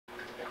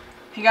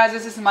Hey guys,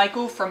 this is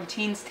Michael from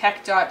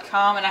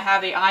TeensTech.com, and I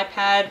have an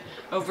iPad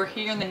over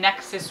here in the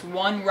Nexus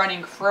One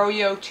running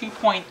Froyo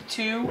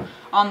 2.2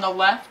 on the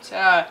left,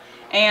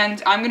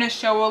 and I'm going to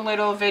show a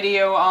little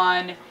video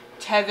on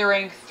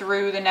tethering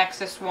through the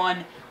Nexus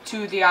One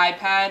to the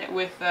iPad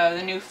with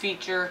the new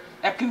feature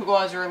that Google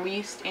has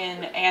released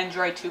in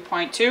Android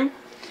 2.2.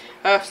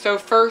 So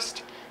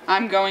first,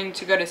 I'm going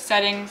to go to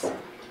Settings,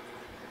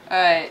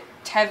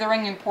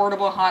 Tethering and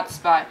Portable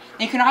Hotspot.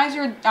 You can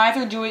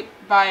either do it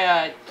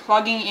by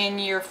plugging in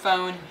your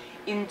phone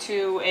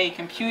into a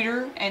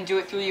computer and do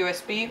it through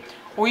USB,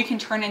 or you can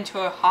turn it into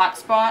a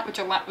hotspot,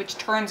 which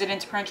turns it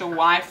into potential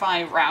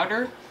Wi-Fi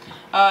router.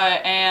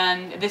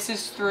 And this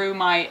is through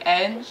my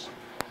Edge.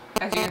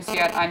 As you can see,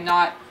 I'm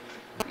not.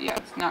 Yeah,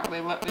 it's not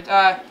really.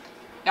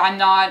 I'm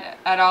not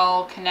at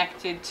all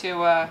connected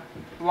to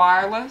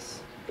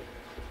wireless.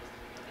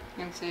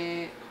 You can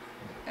see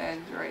Edge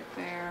right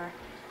there.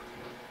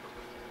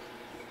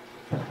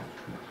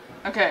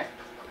 Okay,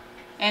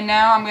 and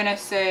now I'm going to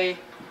say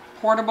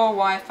portable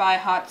Wi-Fi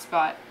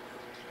hotspot.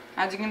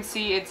 As you can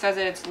see, it says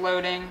that it's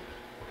loading.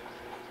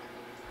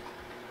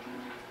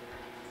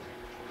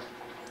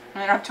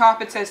 And up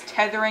top it says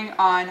tethering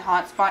on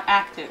hotspot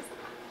active.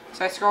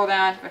 So I scroll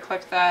down, I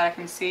click that, I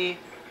can see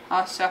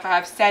all the stuff. I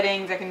have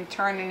settings, I can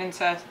turn it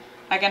into,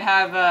 I can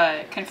have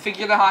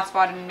configure the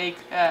hotspot and make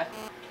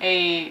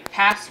a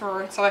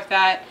password, stuff like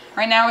that.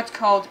 Right now it's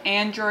called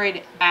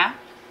Android app.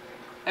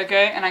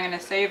 Okay, and I'm going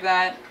to save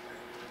that.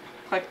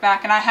 Click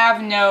back, and I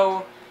have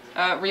no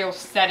real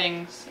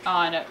settings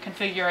on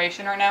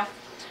configuration right now.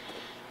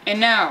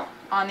 And now,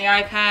 on the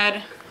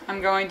iPad,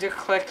 I'm going to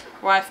click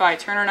Wi-Fi,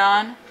 turn it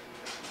on,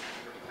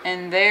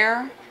 and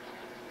there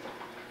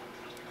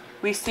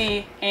we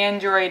see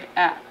Android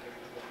app.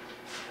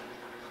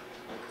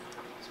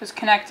 So it's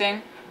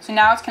connecting. So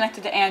now it's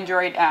connected to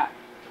Android app.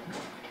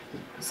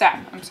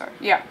 SAP, I'm sorry,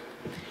 yeah.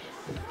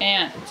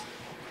 And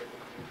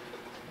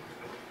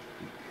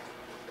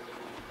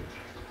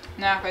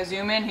now if I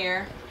zoom in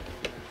here,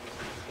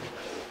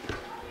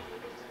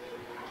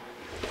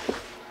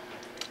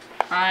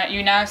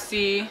 you now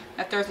see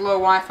that there's a little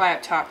Wi-Fi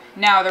up top.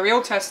 Now the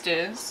real test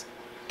is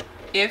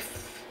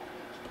if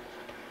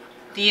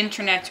the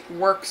internet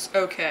works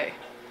okay.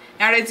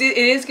 Now it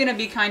is going to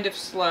be kind of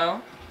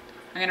slow.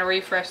 I'm going to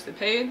refresh the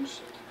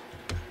page.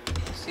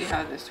 See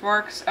how this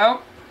works.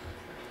 Oh,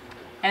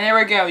 and there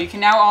we go. You can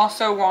now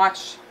also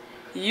watch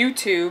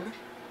YouTube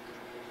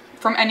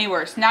from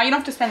anywhere. So now you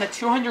don't have to spend the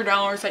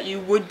 $200 that you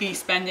would be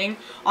spending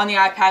on the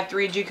iPad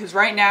 3G, because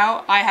right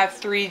now I have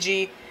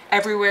 3G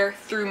everywhere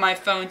through my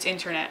phone's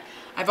internet.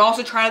 I've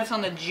also tried this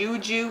on the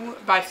Juju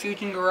by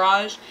Fusion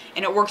Garage,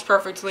 and it works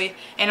perfectly,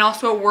 and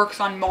also it works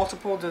on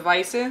multiple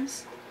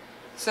devices.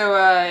 So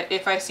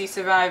if I see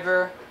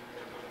Survivor,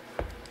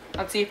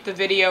 let's see if the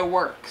video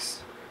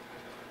works.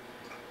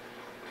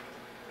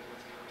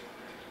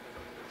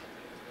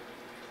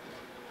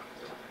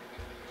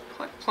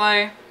 Click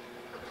play.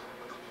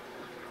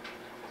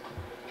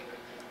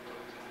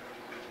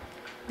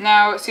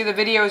 Now, see, the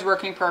video is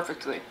working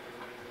perfectly.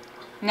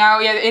 Now,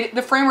 yeah,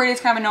 the frame rate is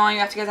kind of annoying.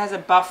 That's because it has a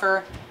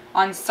buffer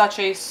on such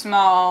a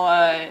small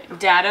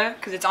data,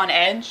 because it's on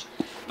Edge.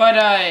 But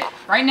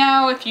right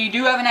now, if you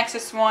do have an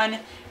Nexus One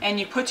and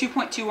you put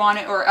 2.2 on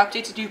it, or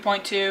update to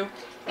 2.2,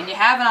 and you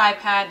have an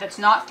iPad that's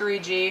not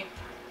 3G,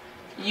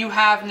 you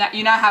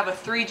now have a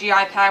 3G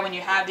iPad when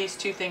you have these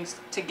two things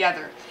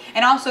together.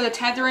 And also, the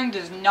tethering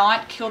does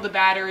not kill the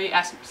battery,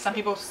 as some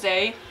people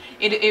say.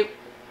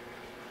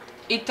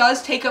 It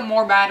does take up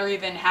more battery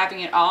than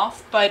having it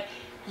off, but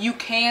you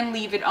can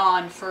leave it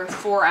on for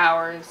 4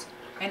 hours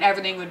and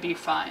everything would be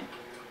fine.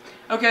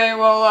 Okay,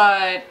 well,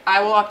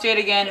 I will update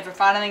again if I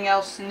find anything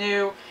else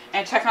new,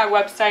 and check my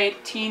website,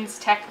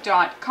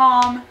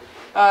 TeensTech.com,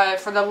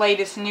 for the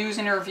latest news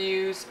and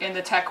reviews in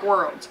the tech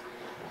world.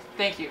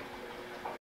 Thank you.